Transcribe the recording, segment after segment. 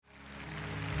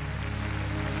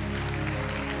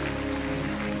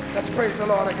Let's praise the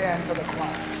Lord again for the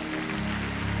choir.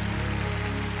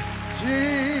 Jesus,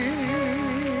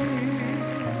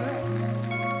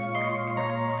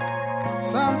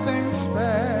 something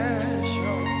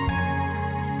special,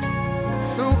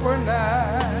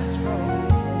 supernatural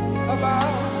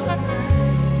about the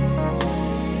name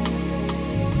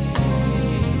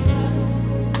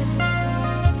Jesus.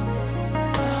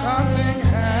 Something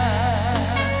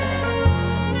happens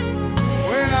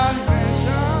when I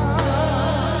mention.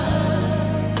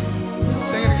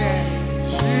 Sing it again.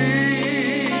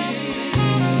 Jesus.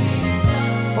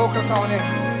 Focus on Him.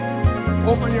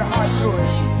 Open your heart to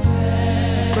Him.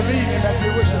 Believe Him as we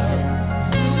worship Him.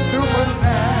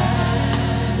 Supernatural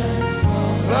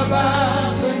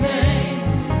about the name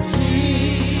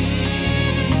Jesus.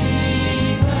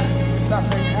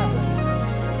 Something happens.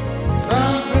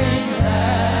 Something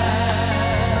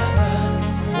happens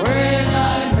when I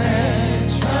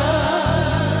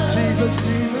mention Jesus,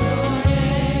 Jesus.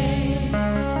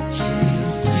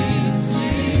 Jesus, Jesus,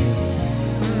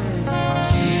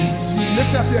 Jesus.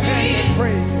 Lift up your hands and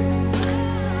praise Him.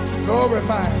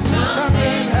 Glorify Him.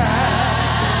 Something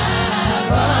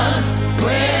happens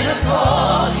when I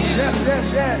call You. Yes,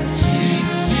 yes, yes.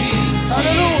 Jesus, Jesus,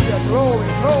 hallelujah. Glory,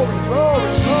 glory, glory,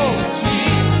 glory.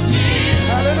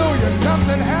 Hallelujah.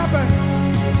 Something happens.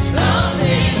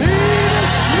 Something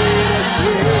Jesus, Jesus,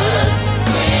 Jesus.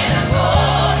 When I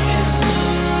call You.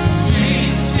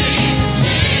 Jesus, Jesus,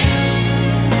 Jesus.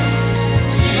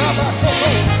 Jesus,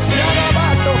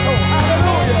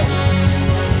 hallelujah.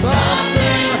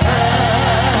 Something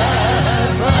happens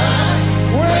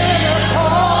when I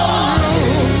call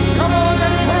You. Come on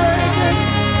and praise Him.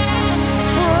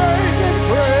 Praise Him,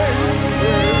 praise Him, praise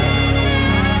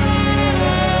Him.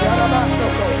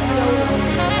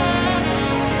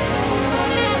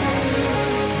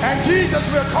 And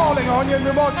Jesus, we're calling on You, and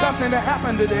we want something to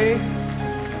happen today.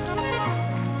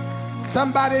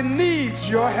 Somebody needs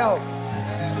Your help.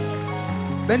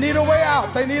 They need a way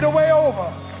out. They need a way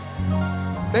over.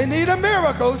 They need a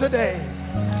miracle today.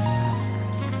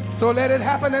 So let it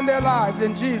happen in their lives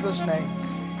in Jesus' name.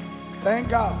 Thank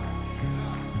God.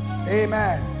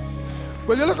 Amen.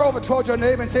 Will you look over toward your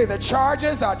neighbor and say, the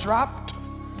charges are dropped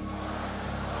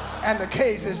and the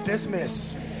case is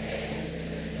dismissed.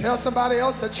 Tell somebody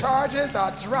else, the charges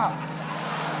are dropped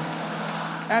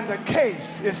and the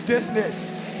case is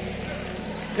dismissed.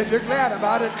 If you're glad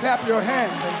about it, clap your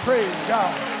hands and praise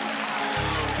God.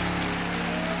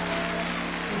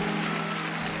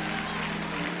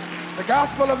 The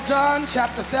Gospel of John,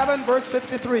 chapter 7, verse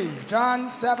 53. John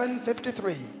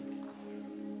 7:53.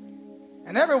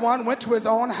 And everyone went to his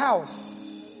own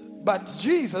house, but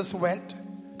Jesus went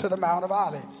to the Mount of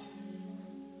Olives.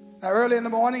 Now early in the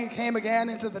morning he came again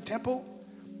into the temple.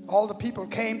 All the people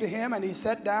came to him, and he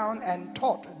sat down and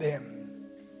taught them.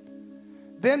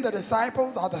 Then the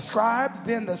scribes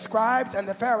and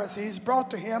the Pharisees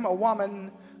brought to him a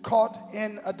woman caught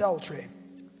in adultery.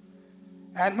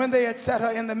 And when they had set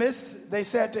her in the midst, they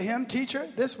said to him, Teacher,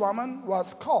 this woman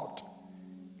was caught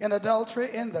in adultery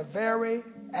in the very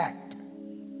act.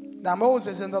 Now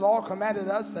Moses in the law commanded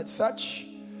us that such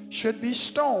should be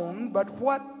stoned, but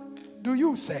what do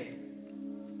you say?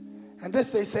 And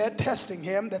this they said, testing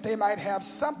him, that they might have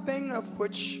something of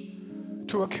which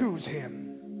to accuse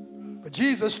him. But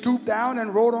Jesus stooped down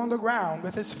and wrote on the ground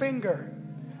with his finger,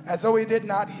 as though he did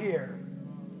not hear.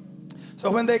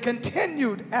 So when they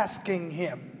continued asking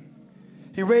him,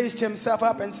 he raised himself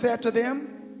up and said to them,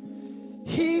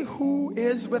 He who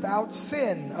is without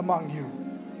sin among you,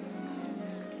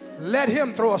 let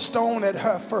him throw a stone at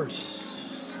her first.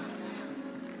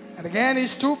 And again he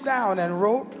stooped down and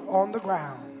wrote on the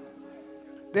ground.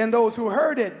 Then those who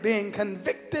heard it, being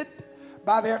convicted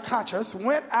by their conscience,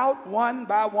 went out one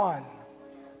by one,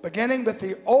 beginning with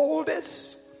the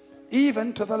oldest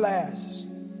even to the last.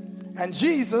 And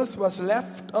Jesus was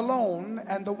left alone,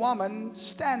 and the woman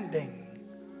standing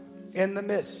in the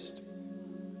midst.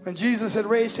 When Jesus had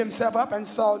raised himself up and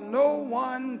saw no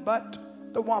one but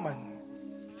the woman,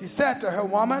 he said to her,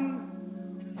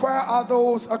 Woman, where are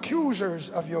those accusers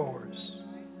of yours?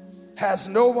 Has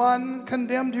no one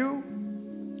condemned you?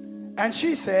 And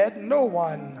she said, No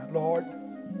one, Lord.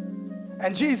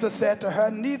 And Jesus said to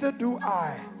her, Neither do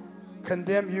I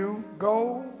condemn you.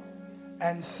 Go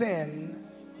and sin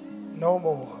no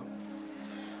more.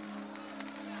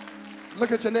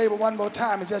 Look at your neighbor one more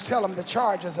time and just tell him the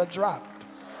charges are dropped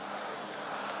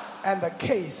and the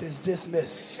case is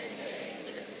dismissed.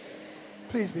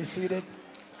 Please be seated.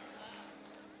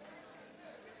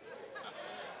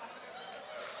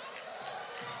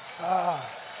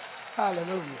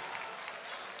 Hallelujah.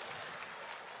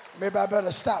 Maybe I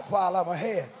better stop while I'm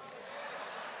ahead.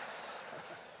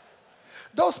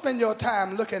 Don't spend your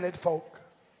time looking at folk.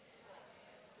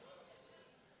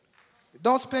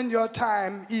 Don't spend your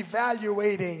time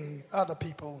evaluating other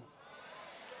people.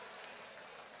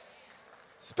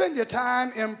 Spend your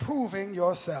time improving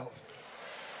yourself.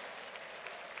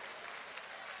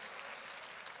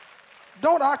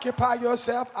 Don't occupy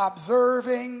yourself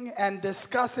observing and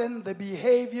discussing the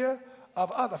behavior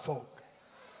of other folk.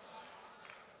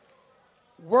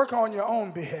 Work on your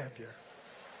own behavior.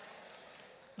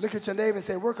 Look at your neighbor and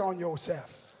say, work on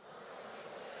yourself.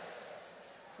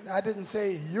 And I didn't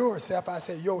say yourself, I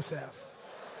said yourself.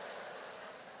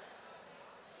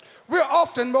 We're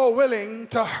often more willing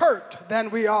to hurt than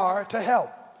we are to help.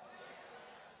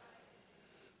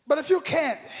 But if you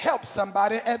can't help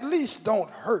somebody, at least don't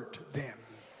hurt them.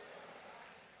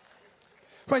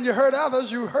 When you hurt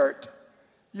others, you hurt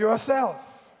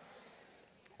yourself.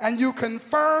 And you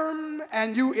confirm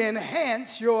and you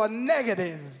enhance your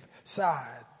negative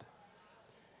side.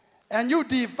 And you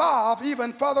devolve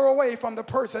even further away from the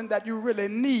person that you really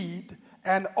need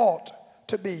and ought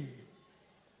to be.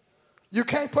 You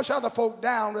can't push other folk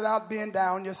down without being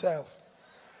down yourself.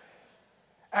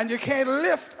 And you can't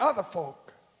lift other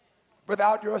folk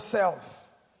without yourself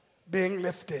being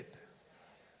lifted.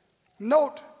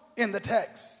 Note in the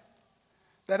text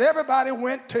that everybody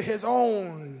went to his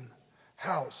own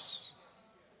house.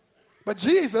 But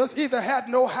Jesus either had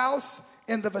no house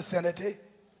in the vicinity.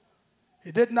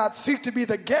 He did not seek to be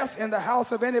the guest in the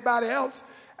house of anybody else.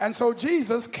 And so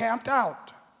Jesus camped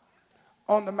out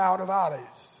on the Mount of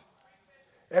Olives.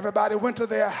 Everybody went to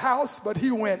their house, but he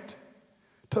went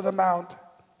to the Mount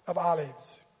of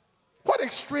Olives. What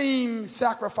extreme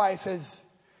sacrifices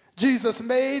Jesus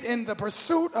made in the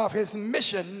pursuit of his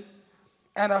mission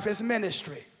and of his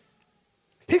ministry.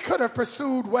 He could have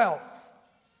pursued wealth.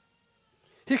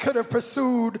 He could have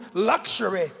pursued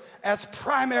luxury as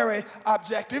primary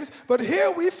objectives, but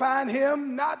here we find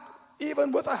him not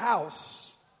even with a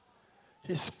house.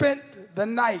 He spent the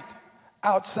night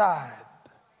outside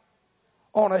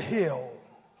on a hill.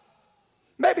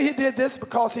 Maybe he did this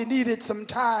because he needed some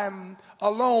time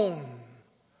alone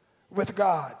with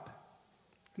God.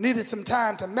 Needed some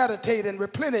time to meditate and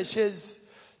replenish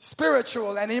his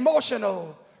spiritual and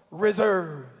emotional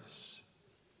reserves.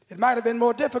 It might have been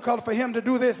more difficult for him to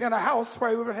do this in a house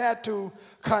where he would have had to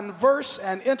converse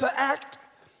and interact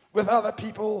with other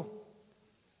people.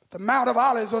 The Mount of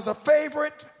Olives was a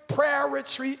favorite prayer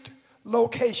retreat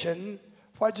location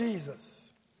for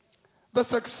Jesus. The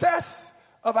success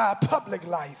of our public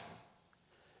life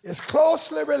is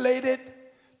closely related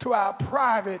to our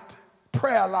private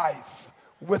prayer life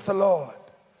with the Lord.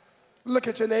 Look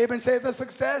at your neighbor and say, the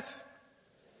success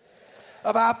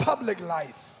of our public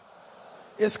life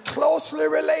is closely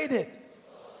related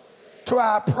to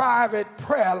our private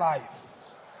prayer life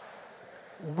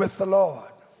with the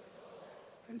Lord.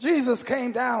 And Jesus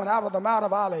came down out of the Mount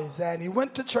of Olives and he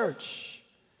went to church.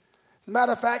 As a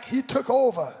matter of fact, he took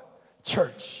over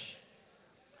church.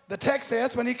 The text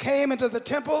says when he came into the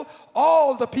temple,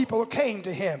 all the people came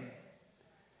to him.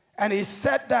 And he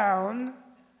sat down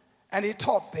and he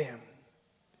taught them.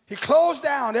 He closed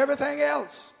down everything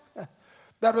else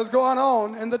that was going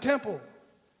on in the temple.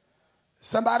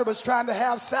 Somebody was trying to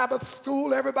have Sabbath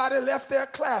school. Everybody left their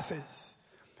classes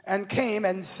and came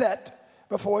and sat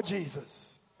before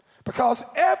Jesus. Because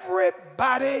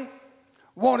everybody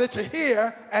wanted to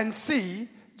hear and see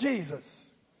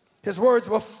Jesus. His words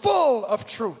were full of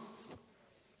truth,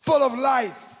 full of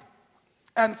life,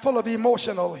 and full of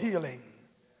emotional healing.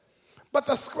 But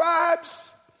the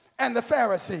scribes and the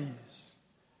Pharisees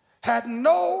had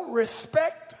no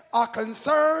respect or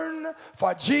concern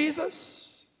for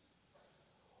Jesus,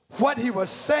 what he was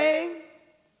saying,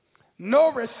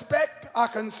 no respect or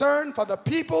concern for the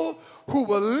people who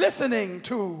were listening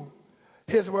to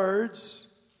his words.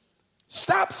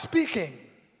 Stop speaking.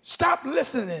 Stop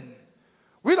listening.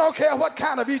 We don't care what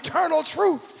kind of eternal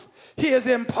truth he is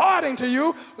imparting to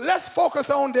you. Let's focus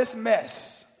on this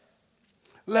mess.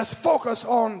 Let's focus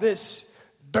on this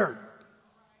dirt.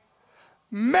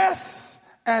 Mess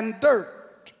and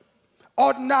dirt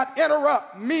ought not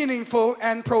interrupt meaningful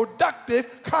and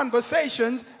productive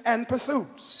conversations and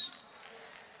pursuits.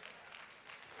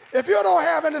 If you don't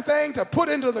have anything to put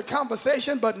into the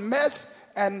conversation but mess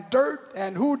and dirt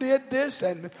and who did this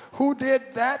and who did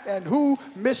that and who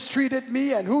mistreated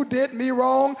me and who did me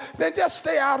wrong, then just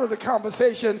stay out of the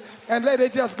conversation and let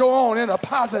it just go on in a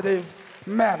positive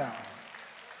manner.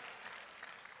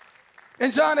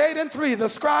 In John 8:3, the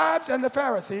scribes and the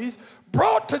Pharisees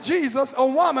brought to Jesus a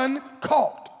woman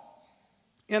caught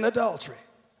in adultery.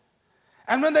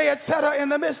 And when they had set her in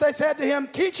the midst, they said to him,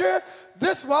 Teacher,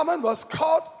 this woman was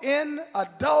caught in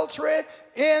adultery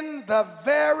in the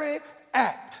very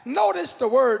act. Notice the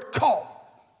word caught.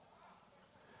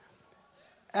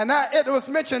 And it was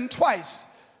mentioned twice.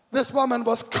 This woman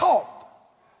was caught.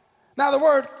 Now the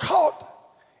word caught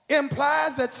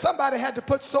implies that somebody had to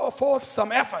put forth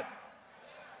some effort.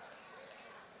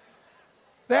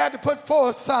 They had to put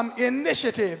forth some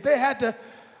initiative. They had to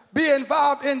be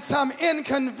involved in some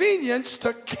inconvenience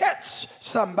to catch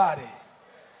somebody.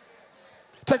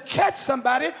 To catch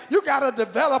somebody, you got to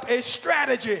develop a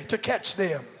strategy to catch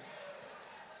them.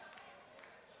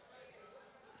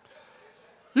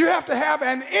 You have to have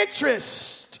an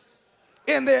interest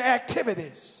in their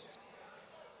activities.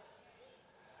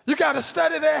 You got to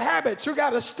study their habits. You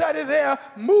got to study their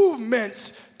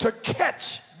movements to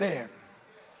catch them.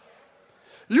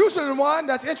 Usually the one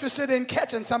that's interested in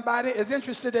catching somebody is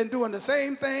interested in doing the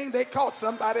same thing they caught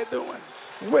somebody doing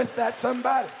with that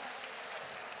somebody.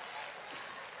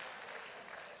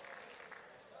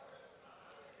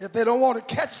 If they don't want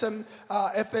to catch them,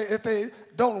 if they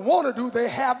don't want to do, they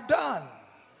have done.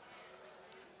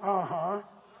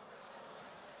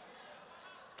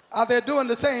 Are they doing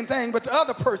the same thing but the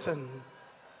other person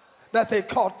that they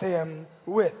caught them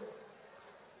with?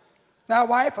 Now,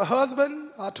 wife, a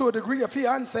husband, to a degree, a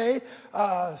fiance,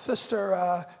 Sister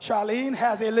Charlene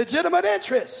has a legitimate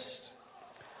interest.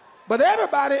 But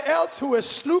everybody else who is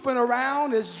snooping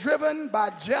around is driven by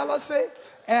jealousy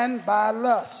and by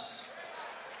lust.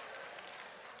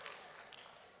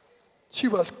 She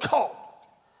was caught.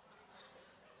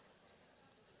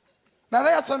 Now,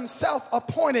 there are some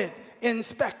self-appointed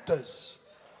inspectors.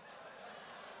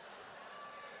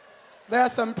 There are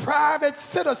some private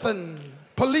citizen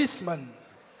policemen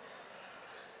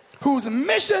whose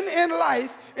mission in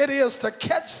life it is to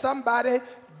catch somebody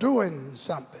doing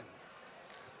something.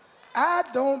 I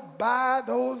don't buy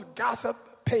those gossip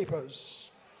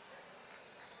papers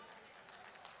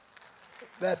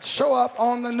that show up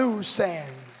on the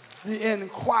newsstands, the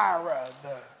Inquirer,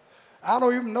 I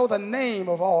don't even know the name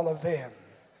of all of them.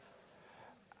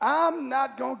 I'm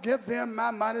not going to give them my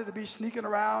money to be sneaking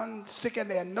around, sticking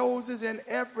their noses in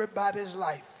everybody's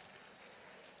life,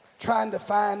 trying to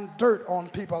find dirt on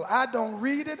people. I don't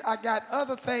read it. I got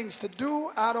other things to do.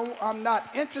 I'm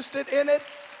not interested in it.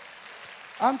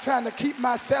 I'm trying to keep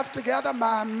myself together,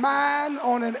 my mind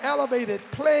on an elevated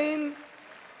plane.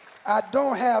 I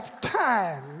don't have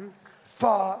time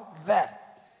for that.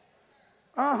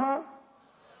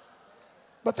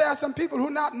 But there are some people who are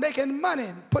not making money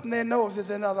putting their noses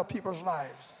in other people's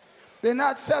lives. They're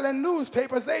not selling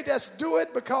newspapers. They just do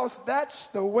it because that's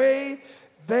the way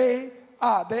they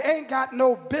are. They ain't got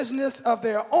no business of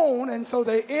their own, and so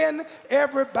they're in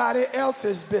everybody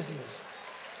else's business.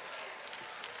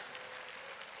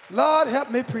 Lord, help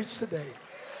me preach today.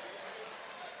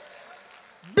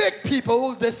 Big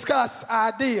people discuss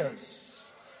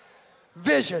ideas,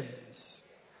 visions,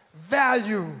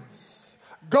 values,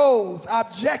 goals,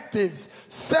 objectives,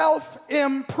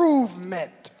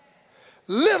 self-improvement.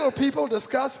 Little people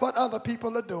discuss what other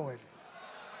people are doing.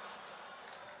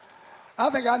 I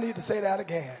think I need to say that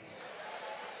again.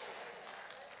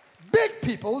 Big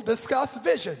people discuss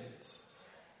visions,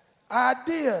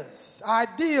 ideas,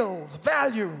 ideals,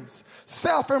 values,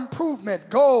 self-improvement,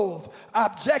 goals,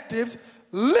 objectives.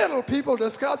 Little people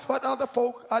discuss what other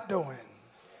folk are doing.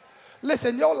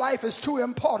 Listen, your life is too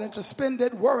important to spend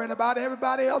it worrying about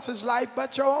everybody else's life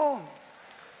but your own.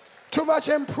 Too much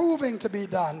improving to be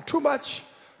done, too much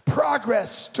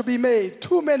progress to be made,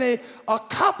 too many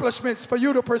accomplishments for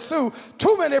you to pursue,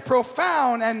 too many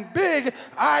profound and big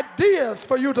ideas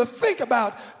for you to think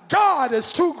about. God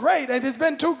is too great and he's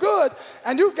been too good,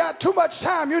 and you've got too much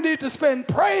time you need to spend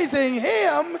praising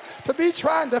him to be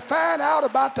trying to find out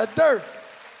about the dirt.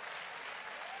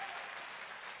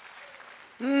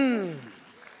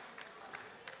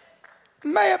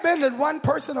 May have been that one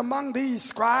person among these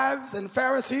scribes and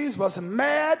Pharisees was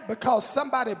mad because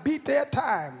somebody beat their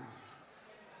time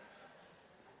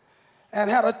and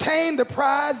had attained the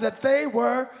prize that they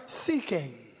were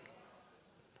seeking.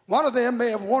 One of them may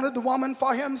have wanted the woman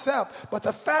for himself, but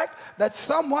the fact that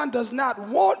someone does not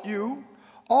want you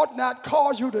ought not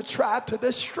cause you to try to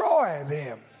destroy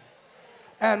them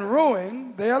and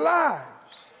ruin their lives.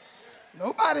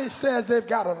 Nobody says they've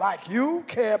got to like you,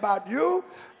 care about you.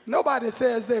 Nobody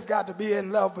says they've got to be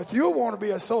in love with you, want to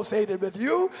be associated with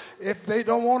you. If they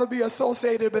don't want to be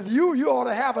associated with you, you ought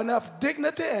to have enough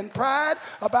dignity and pride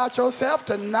about yourself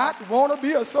to not want to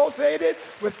be associated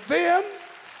with them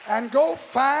and go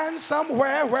find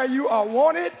somewhere where you are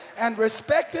wanted and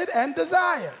respected and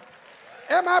desired.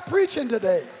 Am I preaching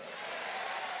today?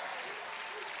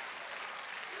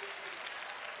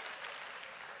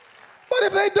 But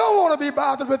if they don't want to be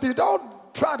bothered with you, don't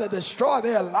try to destroy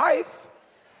their life.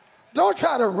 Don't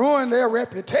try to ruin their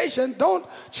reputation. Don't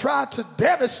try to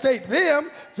devastate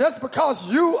them just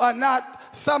because you are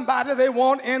not somebody they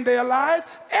want in their lives.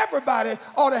 Everybody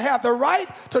ought to have the right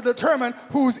to determine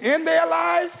who's in their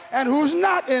lives and who's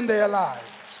not in their lives.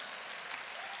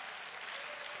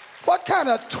 What kind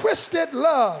of twisted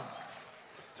love?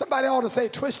 Somebody ought to say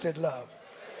twisted love.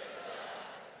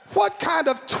 What kind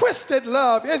of twisted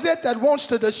love is it that wants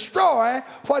to destroy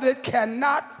what it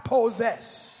cannot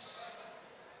possess?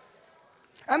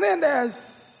 And then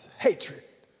there's hatred.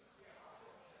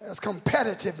 There's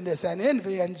competitiveness and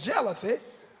envy and jealousy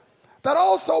that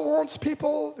also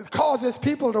causes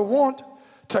people to want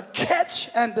to catch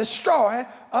and destroy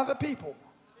other people.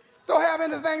 Don't have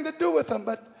anything to do with them,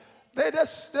 but they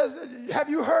just have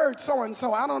you heard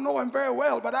so-and-so? I don't know him very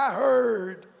well, but I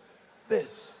heard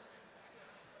this.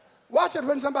 Watch it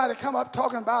when somebody come up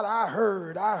talking about, I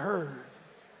heard.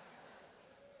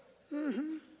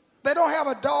 They don't have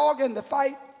a dog in the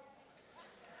fight,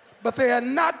 but they are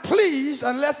not pleased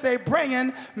unless they bring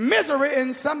in misery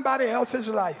in somebody else's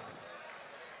life.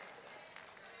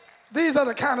 These are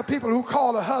the kind of people who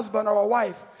call a husband or a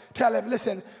wife, tell him,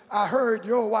 listen, I heard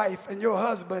your wife and your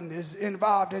husband is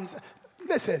involved in.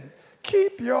 Listen,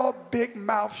 keep your big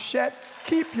mouth shut,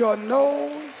 keep your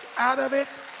nose out of it,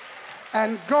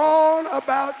 and go on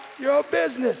about your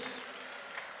business.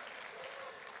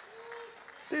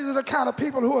 These are the kind of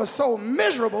people who are so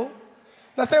miserable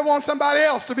that they want somebody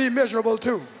else to be miserable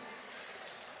too.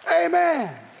 Amen.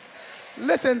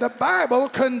 Listen, the Bible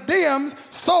condemns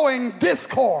sowing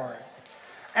discord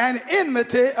and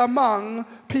enmity among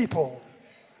people.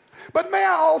 But may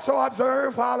I also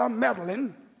observe while I'm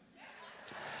meddling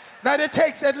that it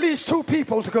takes at least two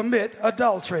people to commit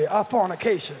adultery or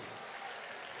fornication.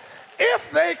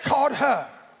 If they caught her,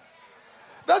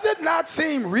 does it not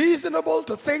seem reasonable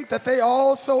to think that they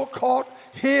also caught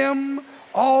him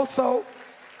also?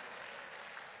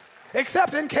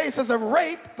 Except in cases of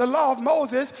rape, the law of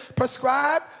Moses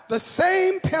prescribed the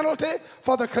same penalty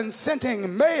for the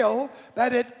consenting male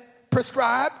that it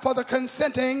prescribed for the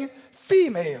consenting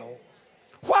female.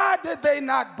 Why did they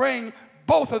not bring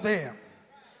both of them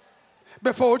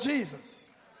before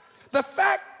Jesus? The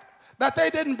fact that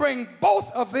they didn't bring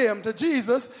both of them to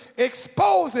Jesus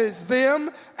exposes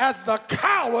them as the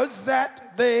cowards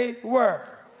that they were.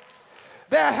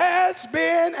 There has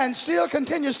been and still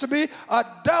continues to be a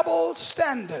double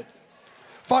standard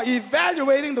for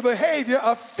evaluating the behavior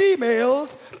of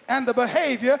females and the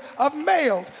behavior of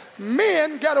males.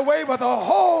 Men get away with a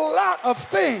whole lot of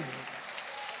things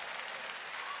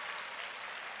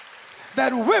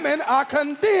that women are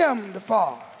condemned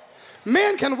for.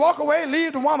 Men can walk away,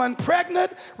 leave the woman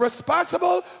pregnant,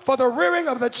 responsible for the rearing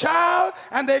of the child,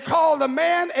 and they call the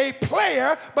man a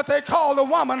player, but they call the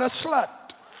woman a slut.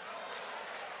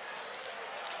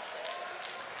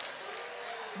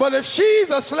 But if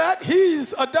she's a slut,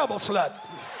 he's a double slut.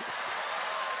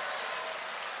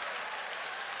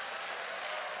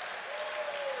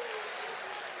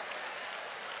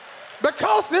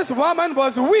 Because this woman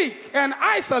was weak and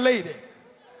isolated,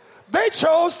 they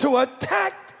chose to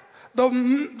attack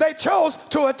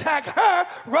her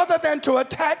rather than to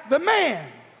attack the man,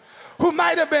 who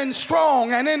might have been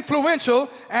strong and influential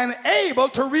and able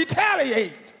to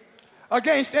retaliate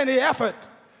against any effort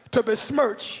to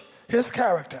besmirch his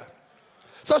character.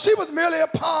 So she was merely a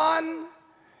pawn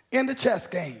in the chess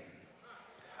game,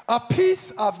 a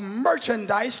piece of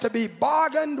merchandise to be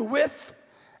bargained with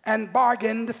and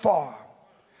bargained for.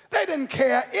 They didn't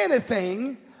care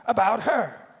anything about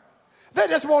her. They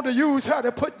just wanted to use her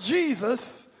to put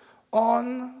Jesus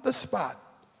on the spot.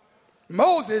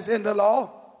 Moses in the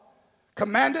law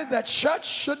commanded that such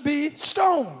should be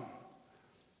stoned.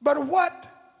 But what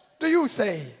do you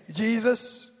say,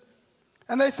 Jesus?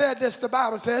 And they said this, the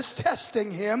Bible says, testing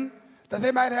him that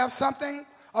they might have something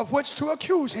of which to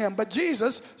accuse him. But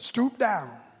Jesus stooped down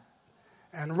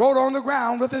and wrote on the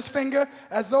ground with his finger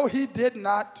as though he did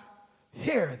not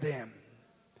hear them.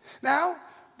 Now,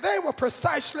 they were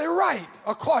precisely right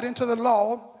according to the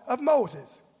law of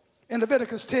Moses. In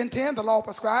Leviticus 10:10, the law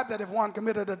prescribed that if one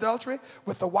committed adultery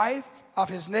with the wife of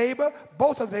his neighbor,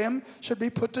 both of them should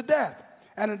be put to death.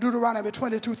 And in Deuteronomy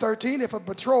 22:13, if a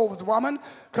betrothed woman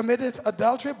committed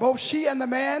adultery, both she and the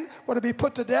man were to be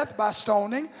put to death by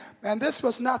stoning. And this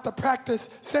was not the practice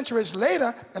centuries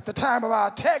later at the time of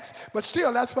our text, but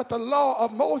still that's what the law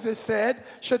of Moses said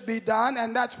should be done,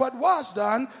 and that's what was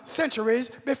done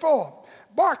centuries before.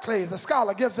 Barclay, the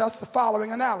scholar, gives us the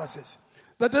following analysis.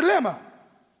 The dilemma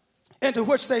into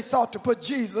which they sought to put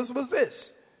Jesus was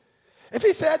this. If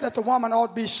he said that the woman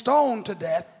ought to be stoned to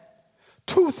death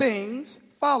two things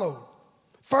followed.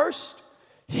 First,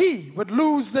 he would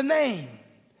lose the name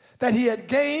that he had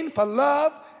gained for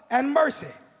love and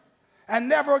mercy. And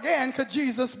never again could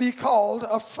Jesus be called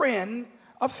a friend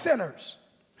of sinners.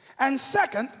 And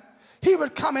second, he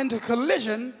would come into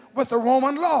collision with the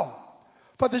Roman law.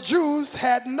 For the Jews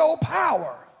had no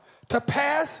power to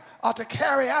pass or to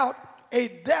carry out a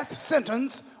death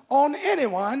sentence on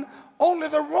anyone. Only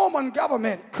the Roman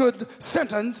government could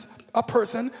sentence a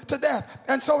person to death.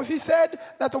 And so if he said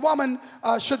that the woman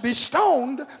should be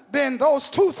stoned, then those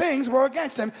two things were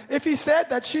against him. If he said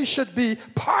that she should be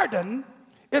pardoned,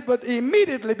 it would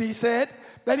immediately be said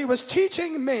that he was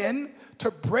teaching men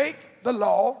to break the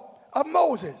law of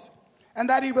Moses, and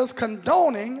that he was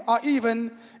condoning or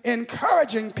even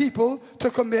encouraging people to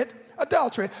commit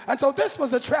adultery. And so this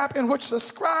was a trap in which the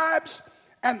scribes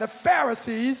and the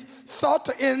Pharisees sought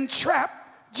to entrap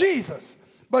Jesus.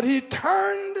 But he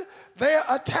turned their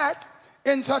attack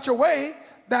in such a way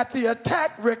that the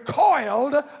attack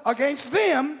recoiled against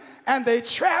them and they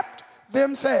trapped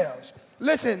themselves.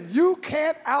 Listen, you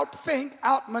can't outthink,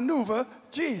 outmaneuver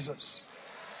Jesus.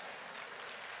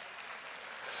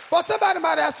 Well, somebody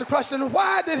might ask the question,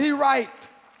 why did he write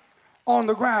on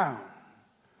the ground?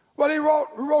 Well, he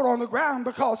wrote on the ground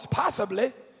because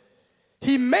possibly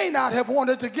he may not have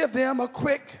wanted to give them a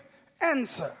quick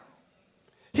answer.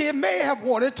 He may have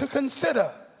wanted to consider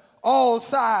all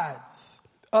sides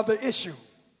of the issue.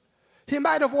 He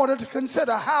might have wanted to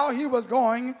consider how he was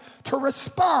going to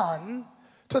respond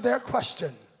to their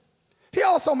question. He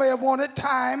also may have wanted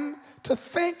time to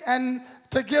think and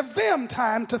to give them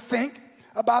time to think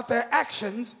about their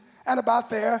actions and about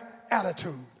their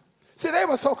attitude. See, they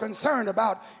were so concerned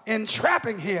about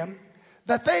entrapping him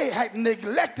that they had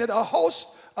neglected a host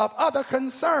of other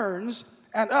concerns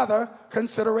and other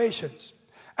considerations.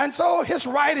 And so his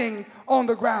writing on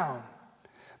the ground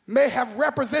may have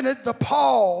represented the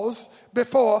pause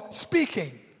before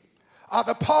speaking, or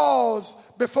the pause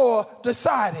before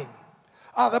deciding,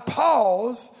 or the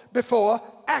pause before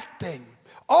acting.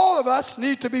 All of us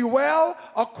need to be well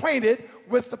acquainted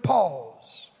with the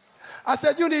pause. I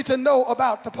said, you need to know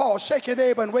about the pause. Shake your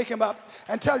neighbor and wake him up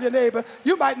and tell your neighbor,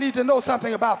 you might need to know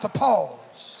something about the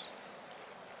pause.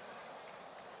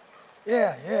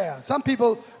 Yeah. Some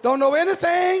people don't know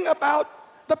anything about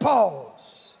the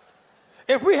pause.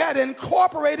 If we had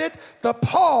incorporated the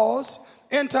pause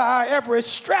into our every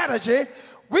strategy,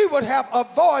 we would have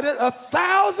avoided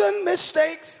 1,000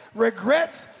 mistakes,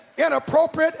 regrets,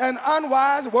 inappropriate and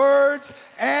unwise words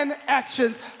and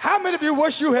actions. How many of you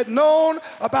wish you had known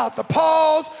about the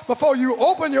pause before you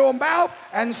opened your mouth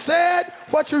and said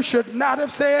what you should not have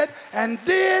said and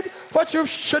did what you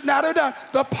should not have done?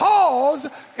 The pause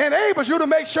enables you to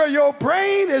make sure your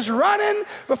brain is running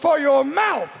before your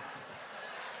mouth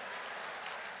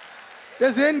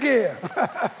is in gear.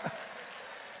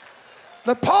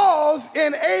 The pause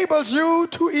enables you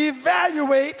to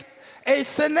evaluate a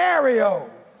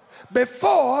scenario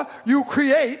before you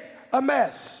create a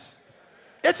mess.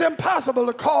 It's impossible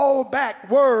to call back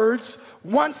words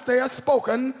once they are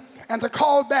spoken and to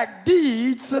call back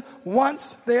deeds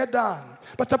once they are done.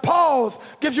 But the pause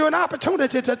gives you an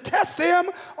opportunity to test them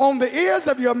on the ears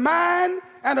of your mind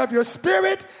and of your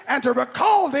spirit and to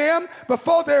recall them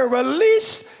before they're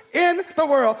released in the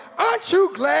world. Aren't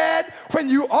you glad when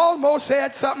you almost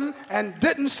said something and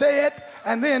didn't say it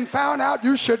and then found out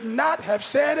you should not have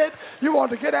said it? You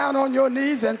want to get down on your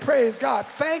knees and praise God.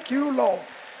 Thank you, Lord.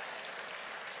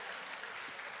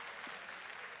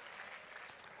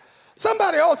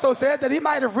 Somebody also said that he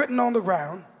might have written on the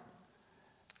ground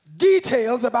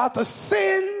details about the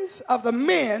sins of the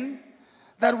men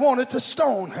that wanted to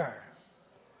stone her.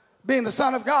 Being the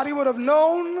Son of God, he would have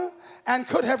known and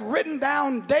could have written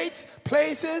down dates,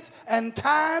 places, and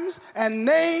times and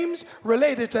names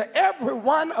related to every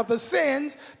one of the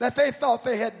sins that they thought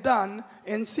they had done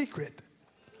in secret.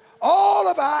 All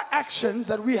of our actions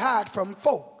that we hide from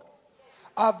folk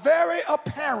are very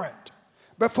apparent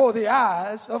before the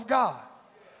eyes of God.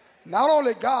 Not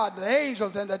only God, the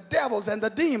angels and the devils and the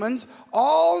demons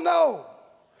all know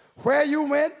where you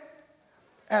went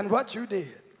and what you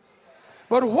did.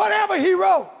 But whatever he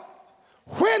wrote,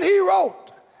 when he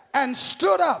wrote and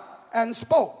stood up and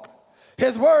spoke,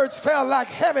 his words fell like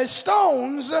heavy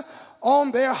stones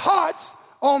on their hearts,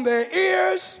 on their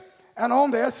ears, and on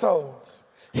their souls.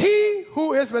 He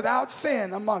who is without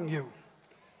sin among you,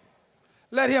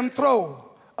 let him throw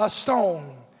a stone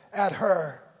at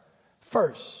her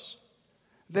first.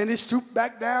 Then he stooped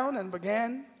back down and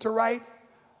began to write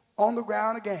on the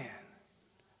ground again.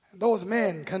 And those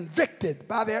men, convicted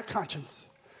by their conscience,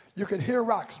 you could hear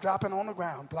rocks dropping on the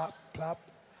ground. Plop, plop,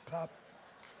 plop.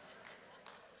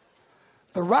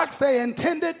 The rocks they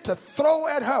intended to throw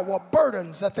at her were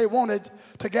burdens that they wanted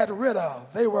to get rid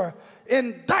of. They were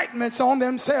indictments on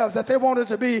themselves that they wanted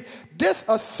to be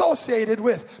disassociated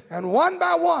with. And one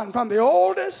by one, from the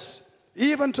oldest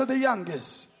even to the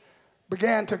youngest,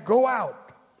 began to go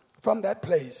out from that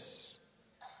place.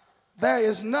 There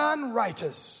is none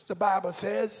righteous, the Bible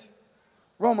says,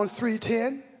 Romans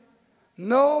 3:10.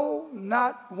 No,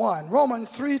 not one. Romans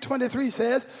 3:23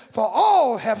 says, for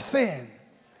all have sinned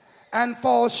and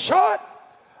fall short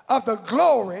of the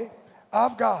glory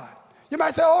of God. You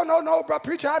might say, oh, no, bro,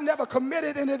 preacher, I've never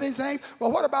committed any of these things.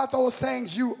 Well, what about those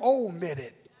things you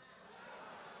omitted?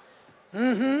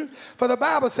 For the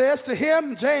Bible says, to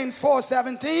him, James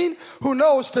 4:17, who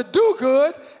knows to do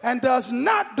good and does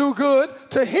not do good,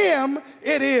 to him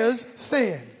it is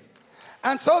sin.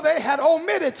 And so they had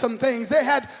omitted some things. They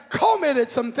had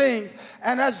committed some things.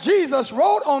 And as Jesus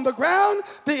wrote on the ground,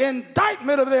 the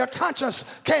indictment of their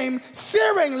conscience came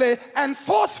searingly and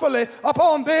forcefully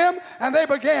upon them, and they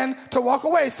began to walk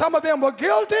away. Some of them were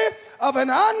guilty of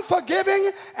an unforgiving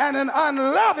and an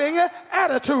unloving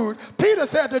attitude. Peter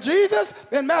said to Jesus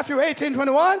in Matthew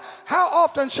 18:21, how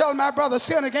often shall my brother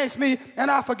sin against me and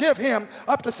I forgive him?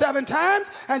 Up to 7 times?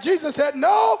 And Jesus said,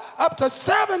 no, up to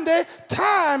 70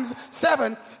 times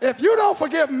 7. If you don't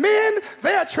forgive men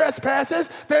their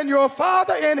trespasses, then your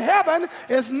Father in heaven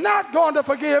is not going to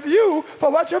forgive you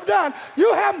for what you've done.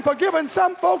 You haven't forgiven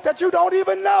some folk that you don't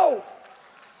even know.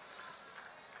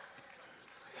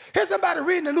 Here's somebody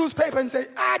reading the newspaper and say,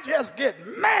 I just get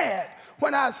mad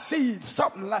when I see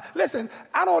something like, listen,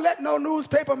 I don't let no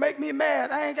newspaper make me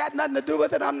mad. I ain't got nothing to do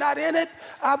with it. I'm not in it.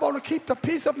 I want to keep the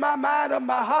peace of my mind, of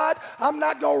my heart. I'm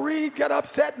not going to read, get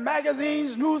upset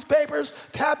magazines, newspapers,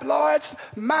 tabloids.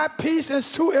 My peace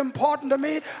is too important to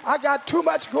me. I got too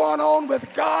much going on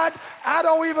with God. I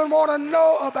don't even want to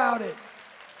know about it.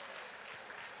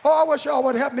 Oh, I wish y'all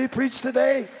would help me preach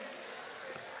today.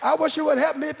 I wish you would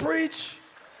help me preach.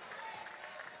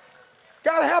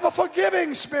 Got to have a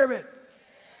forgiving spirit.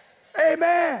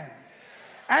 Amen.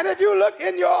 And if you look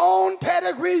in your own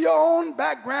pedigree, your own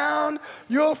background,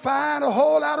 you'll find a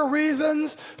whole lot of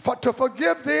reasons to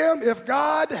forgive them if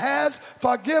God has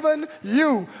forgiven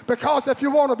you. Because if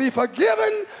you want to be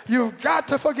forgiven, you've got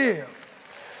to forgive.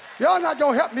 Y'all not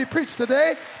going to help me preach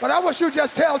today, but I wish you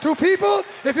just tell 2 people,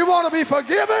 if you want to be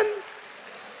forgiven,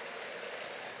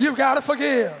 you've got to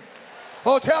forgive.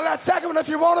 Oh, tell that second one, if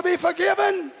you want to be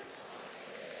forgiven,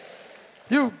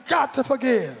 you've got to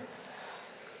forgive.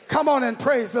 Come on and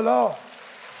praise the Lord.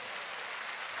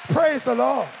 Praise the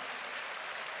Lord.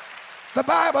 The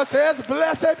Bible says,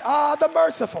 blessed are the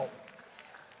merciful,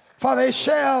 for they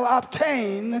shall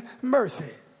obtain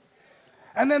mercy.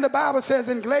 And then the Bible says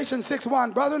in Galatians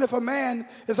 6:1, brethren, if a man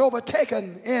is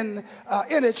overtaken in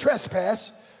any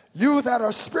trespass, you that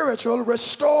are spiritual,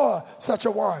 restore such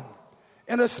a one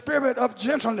in a spirit of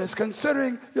gentleness,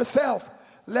 considering yourself,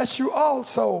 lest you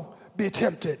also be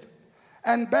tempted,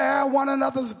 and bear one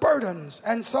another's burdens,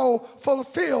 and so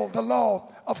fulfill the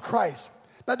law of Christ.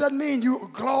 That doesn't mean you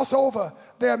gloss over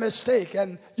their mistake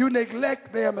and you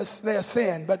neglect their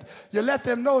sin, but you let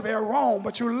them know they're wrong,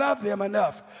 but you love them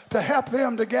enough to help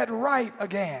them to get right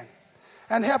again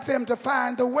and help them to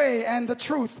find the way and the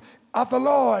truth of the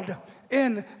Lord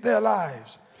in their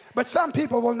lives. But some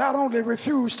people will not only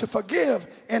refuse to forgive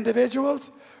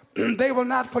individuals, they will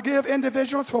not forgive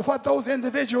individuals for what those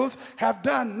individuals have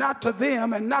done, not to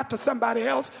them and not to somebody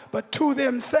else, but to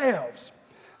themselves.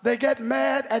 They get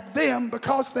mad at them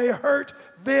because they hurt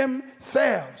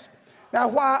themselves. Now,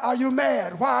 why are you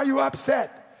mad? Why are you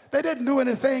upset? They didn't do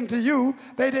anything to you.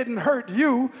 They didn't hurt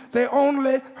you. They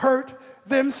only hurt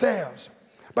themselves.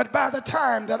 But by the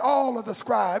time that all of the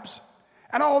scribes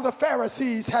and all the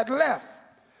Pharisees had left,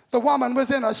 the woman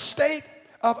was in a state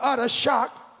of utter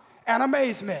shock and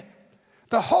amazement.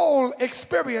 The whole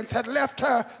experience had left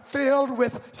her filled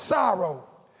with sorrow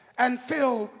and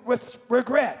filled with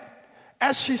regret.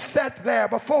 As she sat there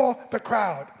before the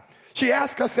crowd, she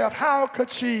asked herself, how could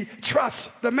she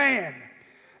trust the man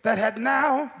that had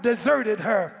now deserted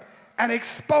her and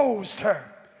exposed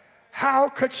her? How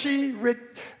could she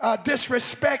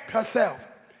disrespect herself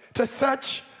to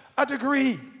such a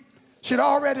degree? She'd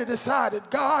already decided,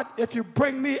 God, if you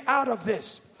bring me out of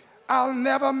this, I'll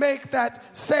never make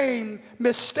that same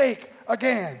mistake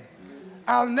again.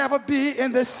 I'll never be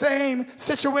in the same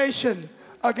situation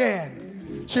again.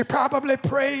 She probably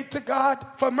prayed to God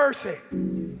for mercy.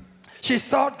 She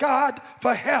sought God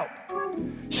for help.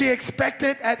 She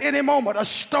expected at any moment a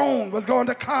stone was going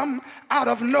to come out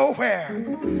of nowhere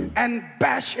and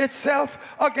bash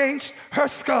itself against her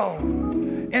skull.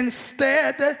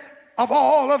 Instead of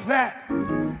all of that,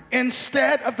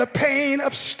 instead of the pain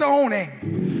of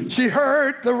stoning. She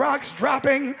heard the rocks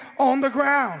dropping on the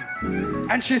ground,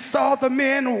 and she saw the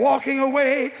men walking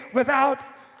away without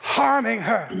harming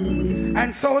her.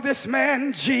 And so this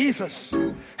man, Jesus,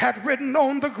 had written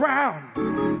on the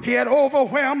ground. He had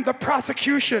overwhelmed the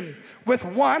prosecution with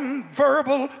one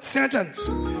verbal sentence: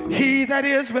 he that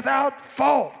is without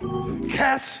fault,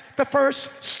 cast the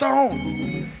first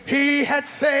stone. He had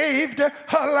saved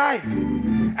her life,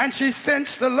 and she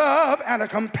sensed a love and a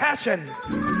compassion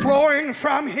flowing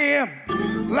from him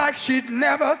like she'd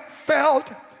never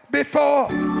felt before.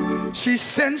 She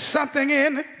sensed something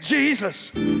in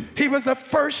Jesus. He was the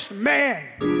first man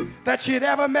that she had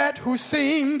ever met who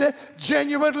seemed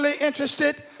genuinely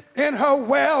interested in her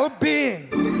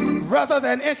well-being, rather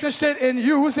than interested in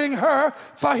using her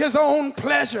for his own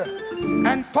pleasure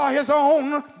and for his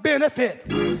own benefit.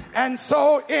 And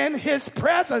so in his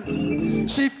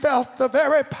presence, she felt the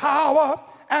very power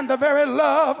and the very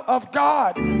love of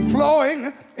God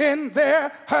flowing in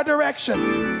her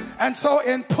direction. And so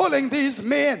in pulling these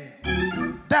men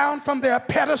down from their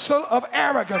pedestal of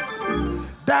arrogance,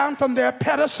 down from their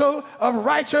pedestal of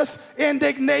righteous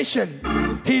indignation,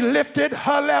 he lifted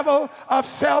her level of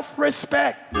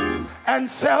self-respect and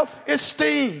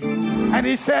self-esteem. And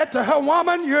he said to her,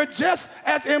 woman, you're just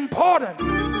as important.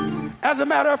 As a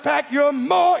matter of fact, you're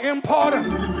more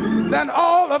important than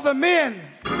all of the men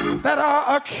that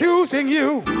are accusing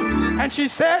you. And she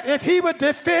said, if he would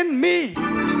defend me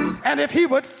and if he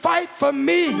would fight for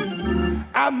me,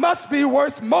 I must be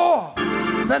worth more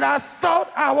than I thought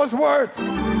I was worth.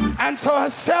 And so her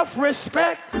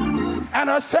self-respect and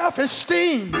her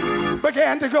self-esteem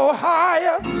began to go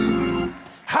higher,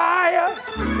 higher,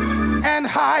 and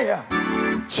higher.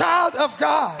 Child of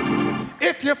God,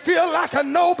 if you feel like a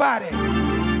nobody,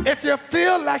 if you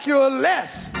feel like you're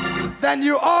less than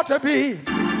you ought to be,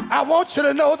 I want you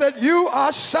to know that you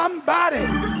are somebody.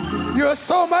 You're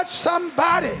so much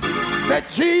somebody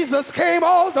that Jesus came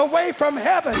all the way from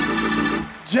heaven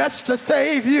just to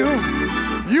save you.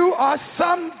 You are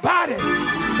somebody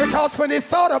because when he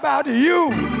thought about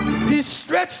you, he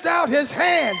stretched out his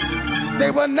hands.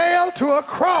 They were nailed to a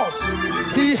cross.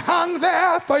 He hung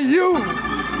there for you.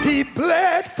 He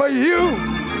bled for you.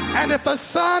 And if the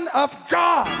Son of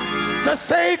God, the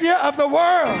Savior of the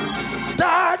world,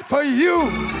 died for you,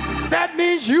 that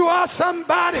means you are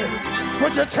somebody.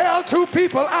 Would you tell two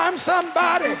people, I'm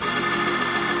somebody?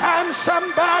 I'm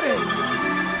somebody.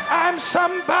 I'm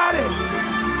somebody.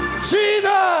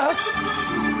 Jesus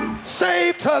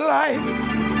saved her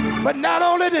life. But not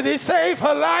only did he save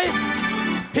her life,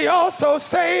 he also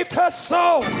saved her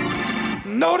soul.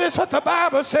 Notice what the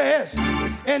Bible says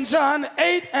in John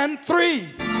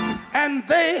 8:3. And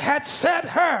they had set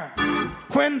her,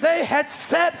 when they had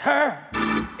set her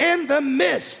in the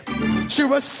midst, she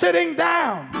was sitting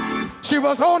down. She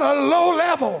was on a low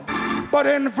level. But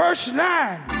in verse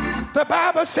 9, the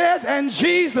Bible says, and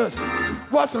Jesus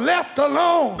was left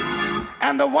alone,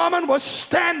 and the woman was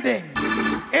standing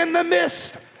in the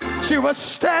midst. She was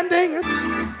standing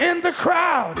in the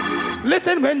crowd.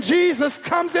 Listen, when Jesus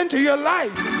comes into your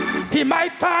life, he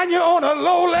might find you on a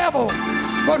low level,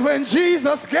 but when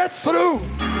Jesus gets through,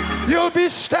 you'll be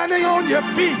standing on your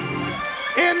feet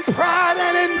in pride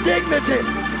and in dignity.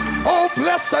 Oh,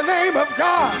 bless the name of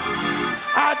God.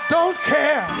 I don't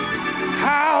care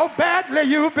how badly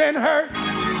you've been hurt.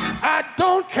 I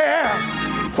don't care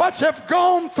what you've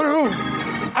gone through.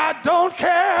 I don't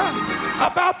care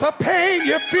about the pain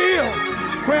you feel.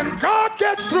 When God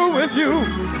gets through with you,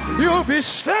 you'll be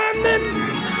standing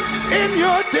in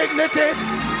your dignity,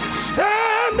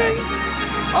 standing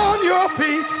on your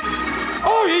feet.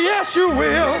 Oh, yes, you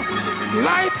will.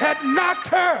 Life had knocked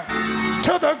her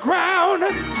to the ground,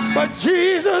 but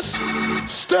Jesus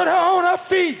stood her on her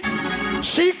feet.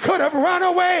 She could have run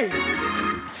away.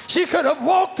 She could have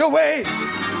walked away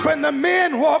when the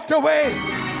men walked away.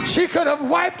 She could have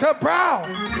wiped her brow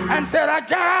and said, I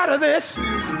got out of this.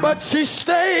 But she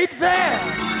stayed there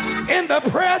in the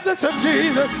presence of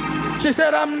Jesus. She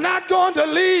said, I'm not going to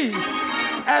leave.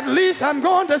 At least I'm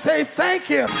going to say thank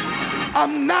you.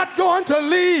 I'm not going to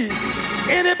leave.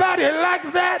 Anybody like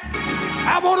that?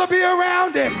 I want to be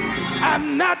around him.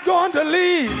 I'm not going to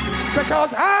leave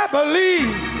because I believe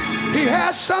he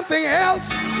has something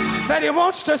else that he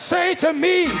wants to say to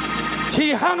me.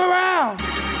 She hung around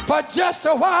for just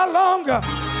a while longer.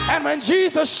 And when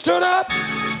Jesus stood up,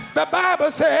 the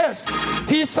Bible says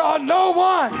he saw no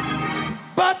one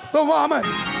but the woman.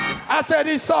 I said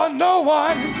he saw no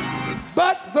one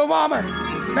but the woman.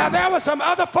 Now there were some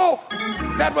other folk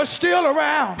that were still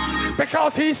around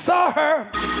because he saw her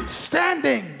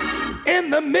standing in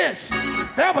the midst.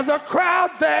 There was a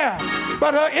crowd there,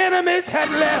 but her enemies had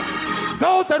left.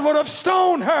 Those that would have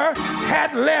stoned her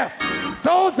had left.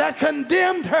 Those that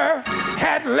condemned her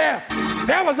had left.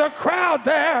 There was a crowd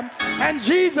there, and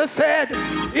Jesus said,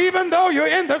 even though you're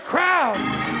in the crowd,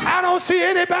 I don't see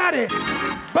anybody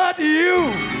but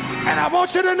you. And I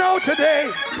want you to know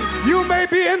today, you may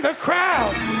be in the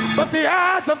crowd, but the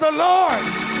eyes of the Lord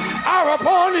are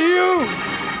upon you.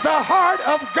 The heart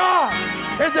of God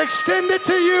is extended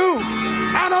to you.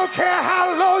 I don't care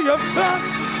how low you've sunk,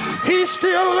 he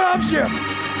still loves you.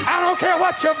 I don't care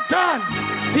what you've done,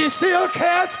 he still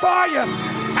cares for you.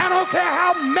 I don't care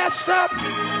how messed up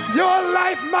your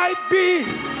life might be,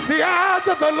 the eyes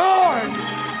of the Lord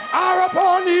are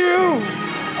upon you.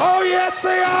 Oh yes,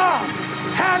 they are.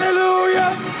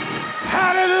 Hallelujah,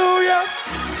 hallelujah,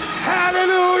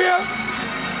 hallelujah.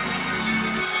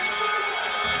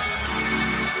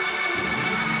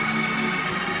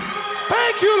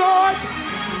 Thank you, Lord.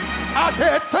 I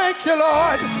said, thank you,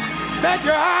 Lord, that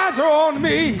your eyes are on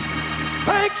me.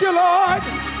 Thank you, Lord,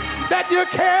 that you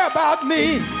care about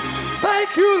me.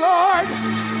 Thank you, Lord,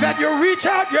 that you reach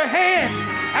out your hand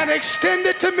and extend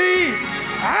it to me.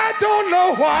 I don't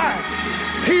know why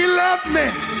he loved me.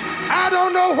 I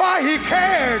don't know why he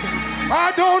cared.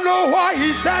 I don't know why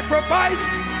he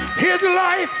sacrificed his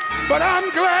life, but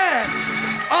I'm glad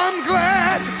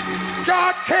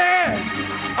God cares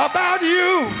about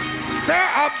you. There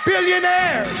are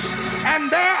billionaires,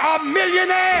 and there are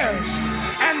millionaires,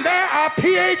 and there are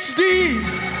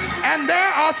PhDs, and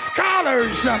there are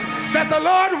scholars that the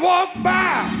Lord walked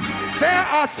by. There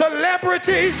are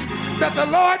celebrities that the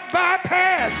Lord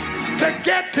bypassed to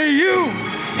get to you.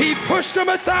 He pushed them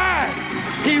aside.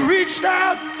 He reached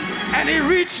out and he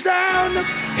reached down.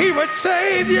 He would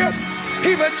save you.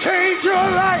 He would change your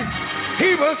life.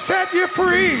 He will set you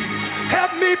free.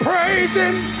 Help me praise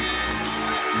him.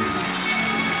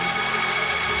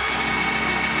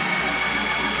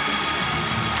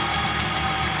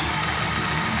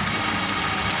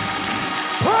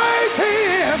 Praise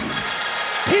him.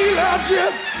 He loves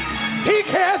you. He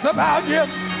cares about you.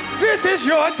 This is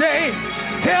your day.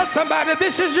 Tell somebody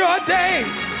this is your day.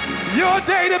 Your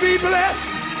day to be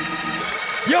blessed.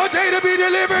 Your day to be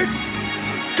delivered.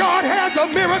 God has a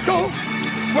miracle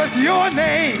with your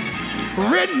name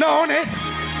written on it.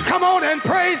 Come on and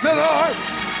praise the Lord.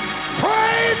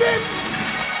 Praise him.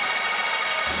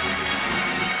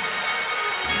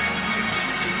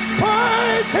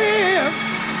 Praise him.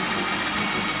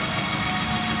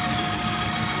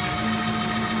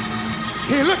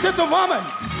 He looked at the woman,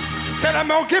 said, I'm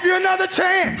going to give you another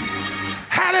chance.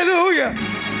 Hallelujah.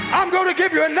 I'm going to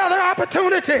give you another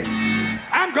opportunity.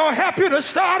 I'm going to help you to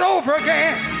start over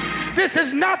again. This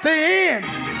is not the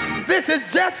end. This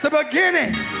is just the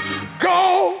beginning.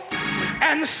 Go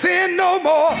and sin no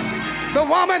more. The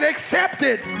woman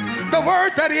accepted the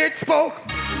word that he had spoke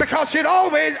because she'd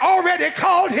already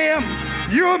called him,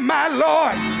 you're my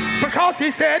Lord. Because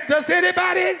he said, does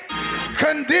anybody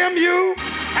condemn you?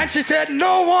 And she said,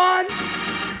 no one.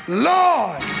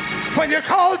 Lord. When you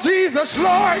call Jesus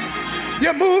Lord,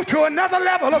 you move to another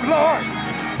level of Lord.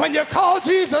 When you call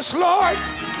Jesus Lord,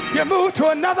 you move to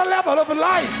another level of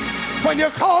life. When you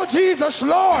call Jesus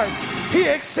Lord, he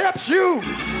accepts you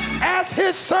as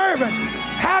his servant.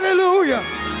 Hallelujah.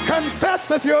 Confess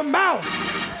with your mouth,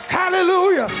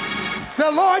 hallelujah,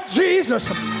 the Lord Jesus,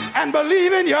 and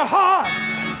believe in your heart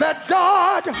that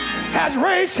God has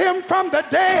raised him from the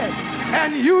dead,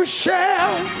 and you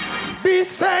shall be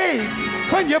saved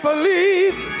when you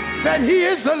believe that he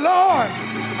is the Lord.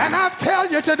 And I tell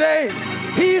you today,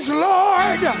 he's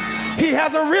Lord. He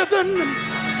has arisen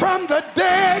from the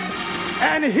dead,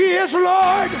 and he is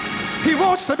Lord. He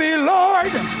wants to be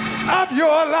Lord of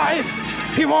your life.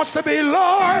 He wants to be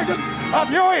Lord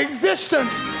of your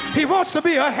existence. He wants to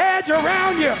be a hedge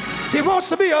around you. He wants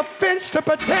to be a fence to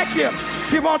protect you.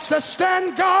 He wants to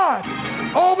stand guard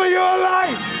over your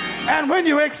life. And when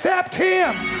you accept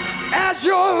him as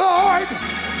your Lord,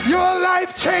 your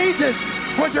life changes.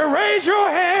 Would you raise your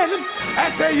hand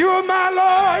and say, you're my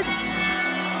Lord?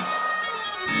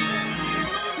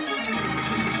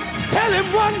 Tell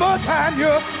him one more time,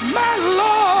 you're my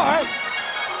Lord.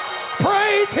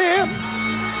 Praise him.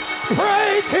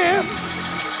 Praise him.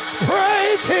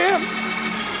 Praise him.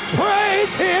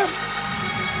 Praise him.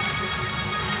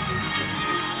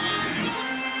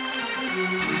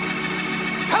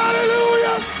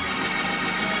 Hallelujah.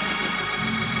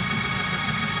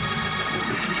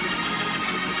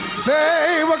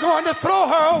 They were going to throw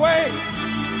her away.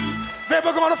 They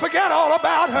were going to forget all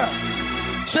about her.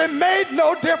 She made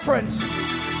no difference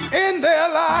in their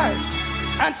lives.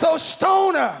 And so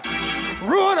stone her,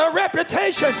 ruin her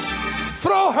reputation,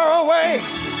 throw her away.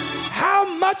 How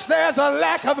much there's a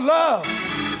lack of love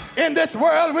in this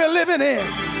world we're living in.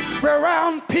 We're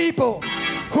around people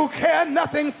who care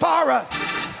nothing for us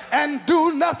and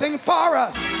do nothing for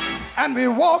us. And we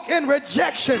walk in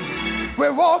rejection. We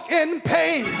walk in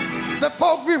pain. The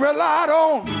folk we relied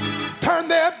on turn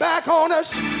their back on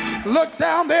us, look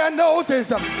down their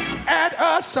noses at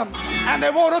us, and they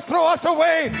want to throw us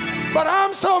away. But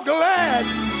I'm so glad,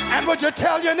 and would you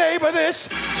tell your neighbor this?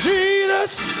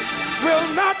 Jesus will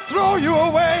not throw you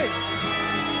away.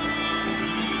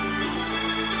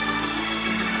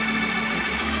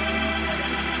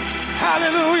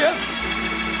 Hallelujah.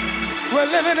 We're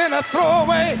living in a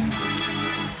throwaway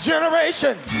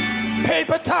generation.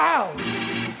 Paper towels,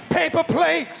 paper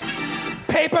plates,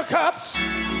 paper cups,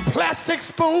 plastic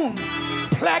spoons,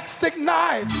 plastic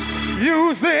knives.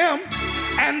 Use them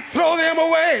and throw them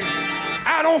away.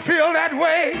 I don't feel that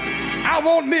way. I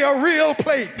want me a real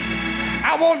plate.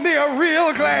 I want me a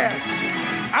real glass.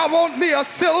 I want me a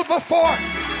silver fork.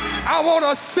 I want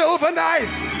a silver knife.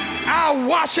 I'll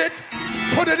wash it,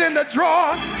 put it in the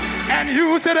drawer, and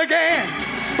use it again.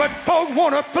 But folk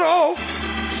want to throw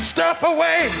stuff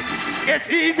away.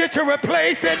 It's easier to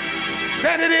replace it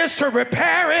than it is to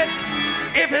repair it.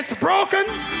 If it's broken,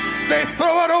 they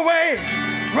throw it away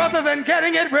rather than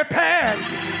getting it repaired.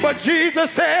 But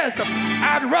Jesus says,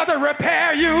 I'd rather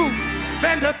repair you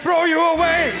than to throw you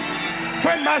away.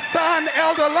 When my son,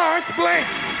 Elder Lawrence Blake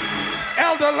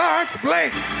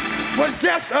was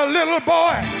just a little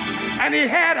boy, and he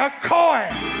had a toy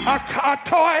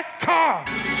car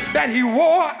that he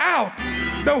wore out.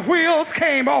 The wheels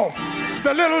came off.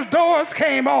 The little doors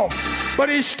came off. But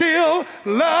he still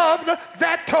loved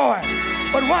that toy.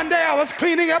 But one day I was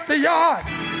cleaning up the yard,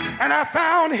 and I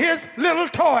found his little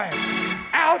toy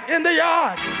out in the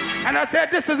yard. And I said,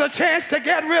 this is a chance to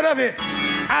get rid of it.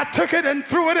 I took it and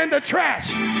threw it in the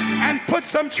trash and put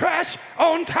some trash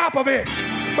on top of it.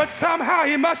 But somehow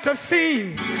he must have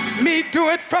seen me do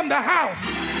it from the house.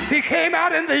 He came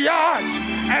out in the yard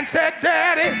and said,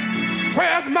 Daddy,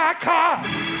 where's my car?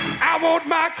 I want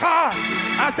my car.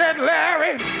 I said,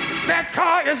 Larry, that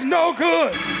car is no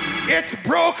good. It's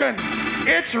broken.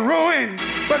 It's ruined.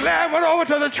 But Larry went over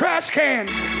to the trash can,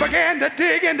 began to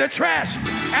dig in the trash,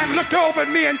 and looked over at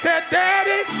me and said,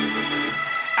 Daddy,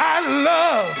 I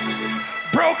love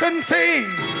broken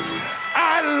things.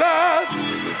 I love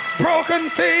broken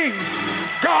things.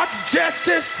 God's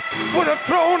justice would have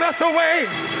thrown us away,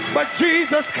 but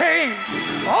Jesus came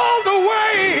all the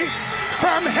way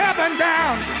from heaven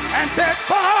down and said,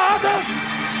 Father,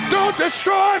 don't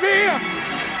destroy them.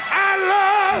 I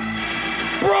love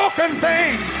broken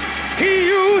things. He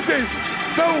uses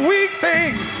the weak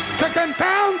things to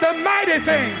confound the mighty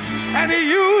things. And he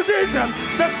uses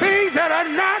the things that are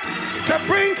not to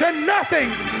bring to nothing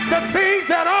the things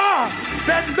that are,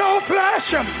 that no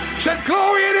flesh should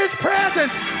glory in his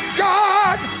presence.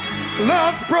 God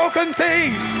loves broken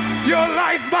things. Your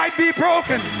life might be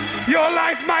broken. Your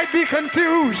life might be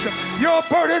confused. Your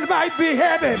burden might be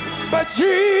heavy. But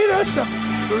Jesus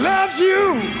loves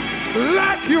you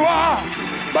like you are.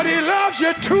 But he loves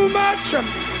you too much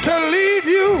to leave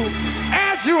you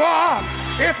as you are.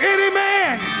 If any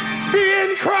man be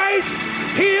in Christ,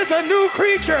 he is a new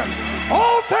creature.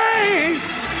 All things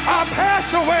are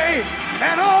passed away,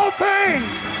 and all things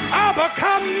are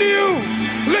become new.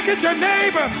 Look at your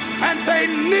neighbor and say,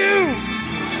 new.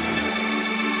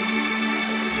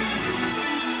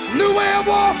 New way of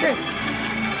walking,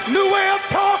 new way of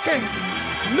talking,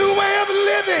 new way of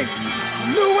living,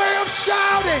 new way of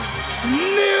shouting,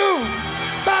 new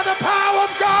by the power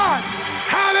of God.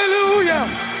 Hallelujah,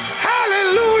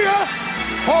 hallelujah,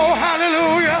 oh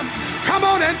hallelujah. Come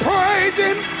on and praise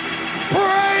him,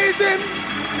 praise him,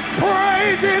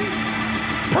 praise him,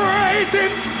 praise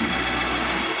him.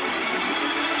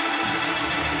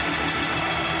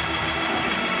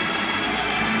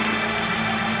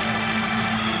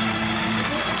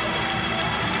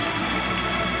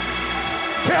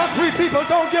 Tell 3 people,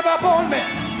 don't give up on me.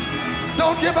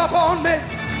 Don't give up on me.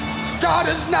 God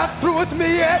is not through with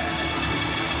me yet.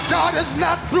 God is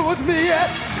not through with me yet.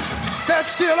 There's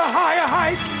still a higher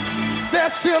height.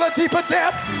 There's still a deeper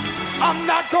depth. I'm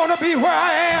not going to be where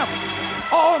I am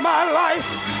all my life.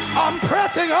 I'm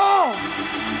pressing on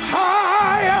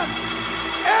higher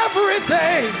every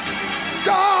day.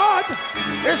 God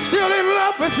is still in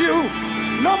love with you.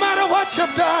 No matter what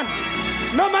you've done,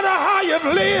 no matter how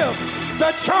you've lived,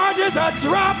 the charges are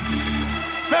dropped.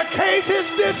 The case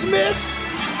is dismissed.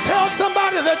 Tell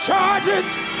somebody the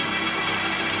charges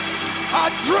are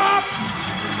dropped.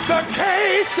 The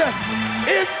case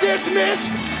is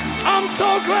dismissed. I'm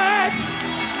so glad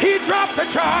he dropped the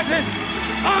charges.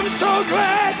 I'm so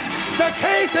glad the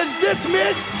case is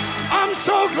dismissed. I'm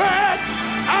so glad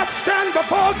I stand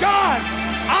before God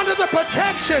under the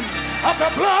protection of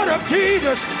the blood of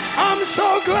Jesus. I'm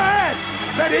so glad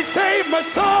that he saved my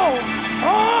soul.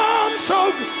 Oh,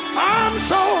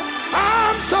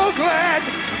 I'm so glad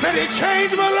that he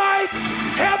changed my life.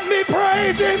 Help me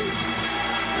praise him.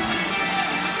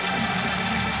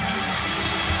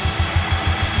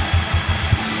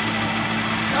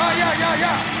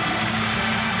 Yeah.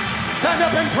 Stand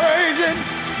up and praise him.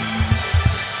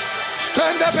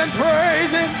 Stand up and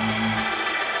praise him.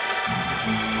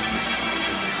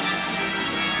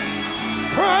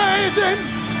 Praise him.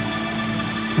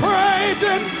 Praise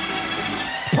him.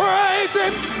 Praise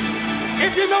him.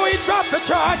 If you know he dropped the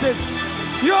charges,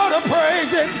 you ought to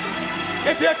praise him.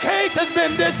 If your case has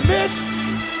been dismissed,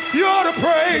 you ought to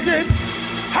praise him.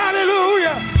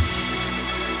 Hallelujah.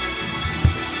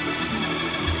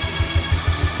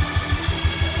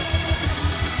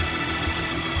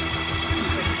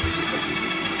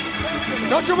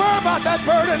 Don't you worry about that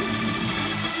burden.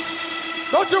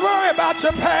 Don't you worry about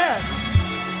your past.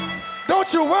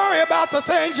 Don't you worry about the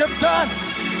things you've done.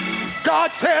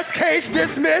 God says case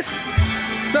dismissed.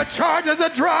 The charges are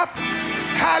dropped.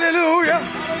 Hallelujah.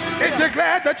 If you're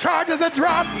glad the charges are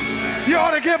dropped, you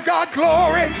ought to give God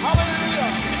glory. Hallelujah.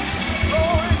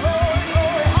 Glory, glory,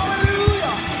 glory.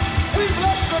 Hallelujah. We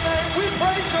bless your name. We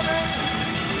praise your name.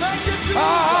 Thank you, Jesus.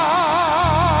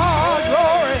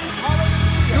 Glory.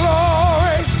 Hallelujah.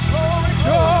 Glory.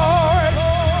 Glory,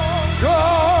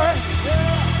 Glory.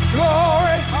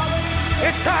 Glory. hallelujah.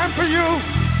 It's time for you.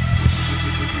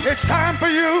 It's time for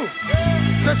you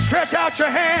to stretch out your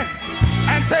hand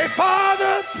and say,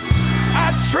 Father,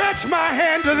 I stretch my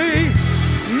hand to thee.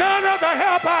 None other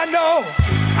help I know.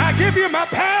 I give you my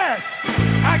past.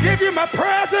 I give you my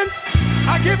present.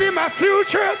 I give you my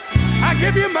future. I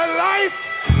give you my life.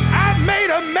 I've made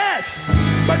a mess,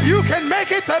 but you can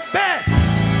make it the best.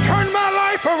 Turn my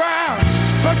life around.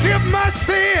 Forgive my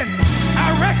sin.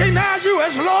 I recognize you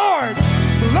as Lord.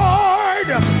 Lord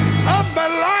of my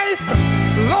life.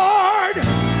 Lord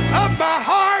of my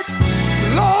heart.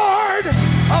 Lord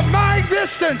of my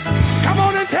existence. Come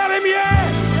on and tell him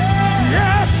yes.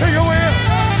 Yes to your will.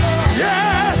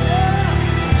 Yes.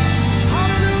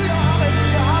 Hallelujah,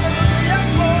 hallelujah, hallelujah. Yes,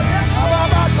 Lord, yes,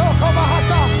 Lord.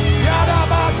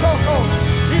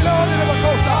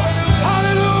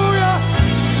 Hallelujah.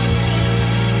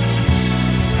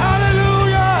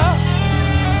 Hallelujah.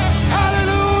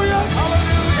 Hallelujah.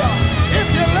 Hallelujah. If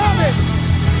you love him,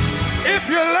 if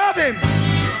you love him,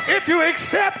 if you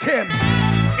accept him,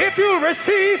 if you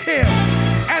receive him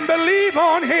and believe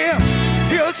on him,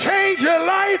 he'll change your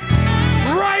life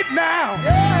right now.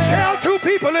 Yeah. Tell two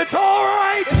people it's all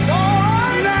right It's all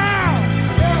right. now.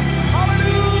 Yes,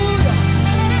 hallelujah.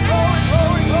 Glory,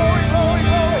 glory, glory, glory,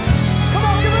 glory. Come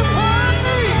on, give him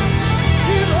praise.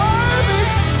 He's worthy.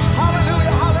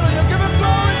 Hallelujah, hallelujah. Give him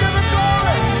glory, give him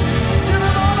glory. Give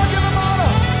him honor, give him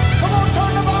honor. Come on,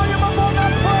 turn the volume up on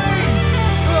that praise.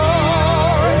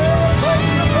 Glory, Praise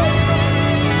him, praise him.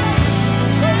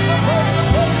 Praise him, praise him,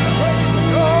 praise him, praise him.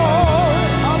 glory.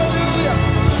 Hallelujah.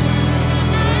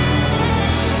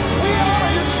 We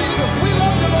honor you, Jesus. We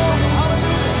love you, Lord.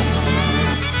 Hallelujah.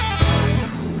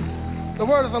 The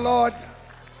word of the Lord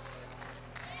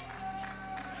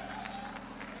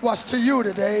was to you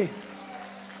today.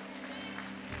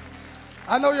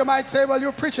 I know you might say, well,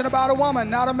 you're preaching about a woman,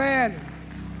 not a man.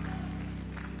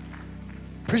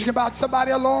 Preaching about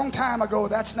somebody a long time ago.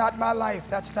 That's not my life.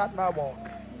 That's not my walk.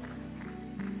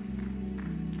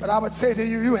 But I would say to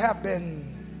you, you have been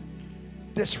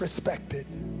disrespected.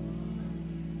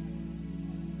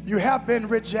 You have been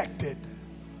rejected.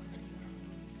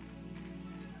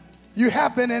 You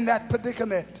have been in that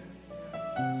predicament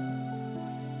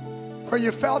where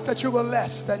you felt that you were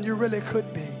less than you really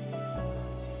could be.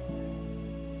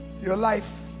 Your life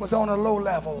was on a low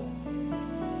level.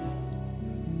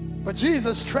 But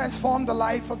Jesus transformed the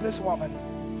life of this woman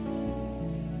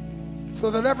so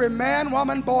that every man,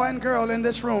 woman, boy, and girl in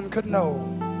this room could know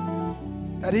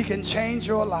that he can change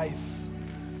your life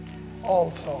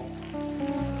also.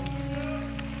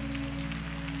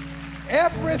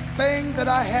 Everything that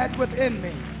I had within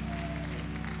me,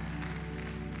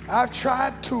 I've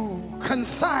tried to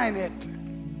consign it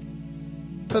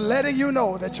to letting you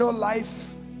know that your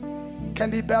life can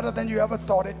be better than you ever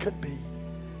thought it could be.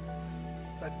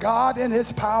 That God in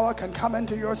his power can come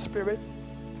into your spirit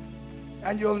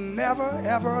and you'll never,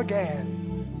 ever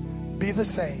again be the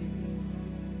same.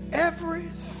 Every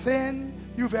sin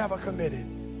you've ever committed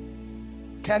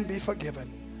can be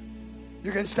forgiven.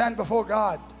 You can stand before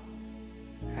God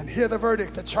and hear the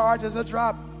verdict. The charges are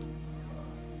dropped.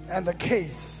 and the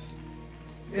case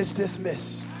is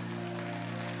dismissed.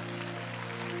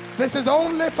 This is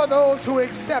only for those who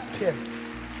accept him,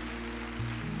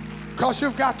 because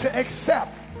you've got to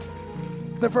accept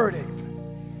the verdict.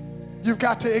 You've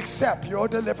got to accept your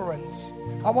deliverance.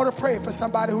 I want to pray for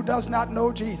somebody who does not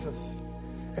know Jesus.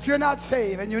 If you're not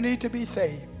saved and you need to be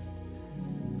saved,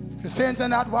 if your sins are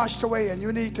not washed away and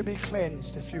you need to be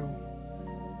cleansed, if you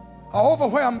are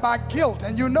overwhelmed by guilt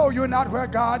and you know you're not where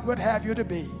God would have you to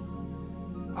be,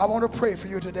 I want to pray for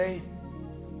you today.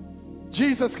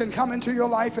 Jesus can come into your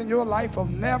life and your life will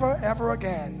never, ever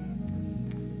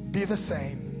again be the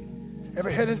same.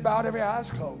 Every head is bowed, every eye is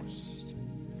closed.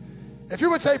 If you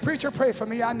would say, preacher, pray for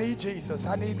me. I need Jesus.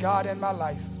 I need God in my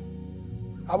life.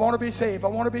 I want to be saved. I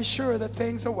want to be sure that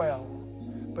things are well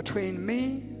between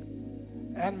me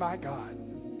and my God.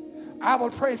 I will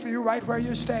pray for you right where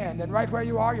you stand, and right where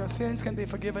you are, your sins can be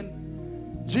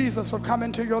forgiven. Jesus will come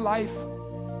into your life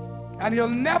and he'll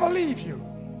never leave you.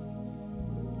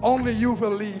 Only you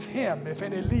will leave him if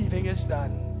any leaving is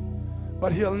done.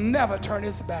 But he'll never turn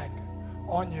his back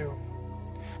on you.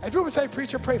 And if you would say,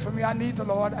 preacher, pray for me, I need the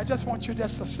Lord, I just want you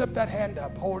just to slip that hand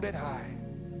up, hold it high,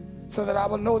 so that I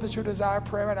will know that you desire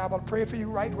prayer, and I will pray for you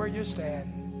right where you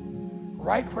stand.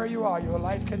 Right where you are, your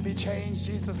life can be changed.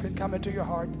 Jesus can come into your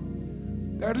heart.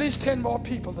 There are at least 10 more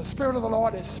people. The Spirit of the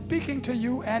Lord is speaking to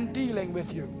you and dealing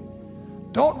with you.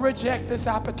 Don't reject this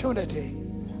opportunity.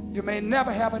 You may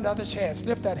never have another chance.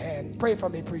 Lift that hand. Pray for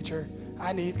me, preacher.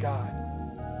 I need God.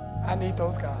 I need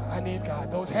God. I need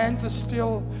God. Those heads are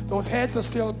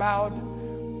still bowed.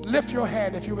 Lift your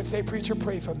hand if you would say, preacher,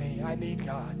 pray for me. I need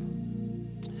God.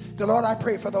 The Lord, I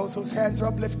pray for those whose hands are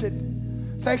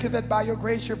uplifted. Thank you that by your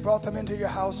grace you've brought them into your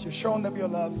house. You've shown them your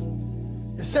love.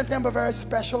 You sent them a very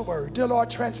special word. Dear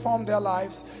Lord, transform their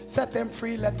lives. Set them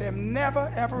free. Let them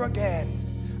never, ever again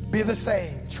be the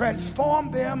same.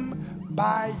 Transform them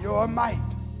by your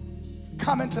might.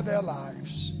 Come into their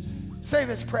lives. Say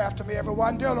this prayer after me,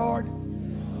 everyone. Dear Lord,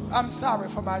 I'm sorry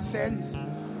for my sins.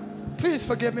 Please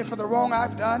forgive me for the wrong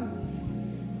I've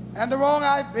done and the wrong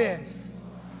I've been.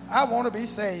 I want to be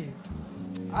saved.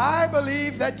 I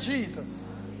believe that Jesus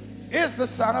is the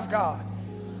Son of God.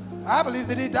 I believe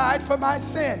that he died for my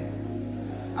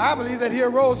sin. I believe that he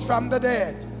arose from the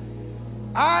dead.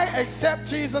 I accept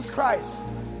Jesus Christ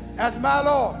as my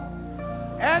Lord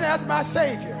and as my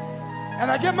Savior. And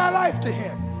I give my life to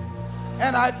him.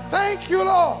 And I thank you,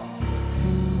 Lord.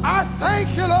 I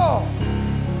thank you, Lord.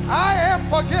 I am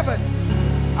forgiven.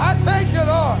 I thank you,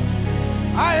 Lord.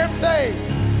 I am saved.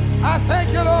 I thank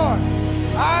you, Lord.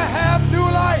 I have new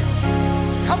life.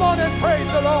 Come on and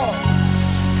praise the Lord.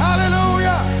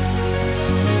 Hallelujah.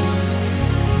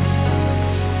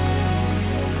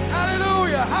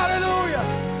 Hallelujah.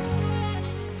 Hallelujah.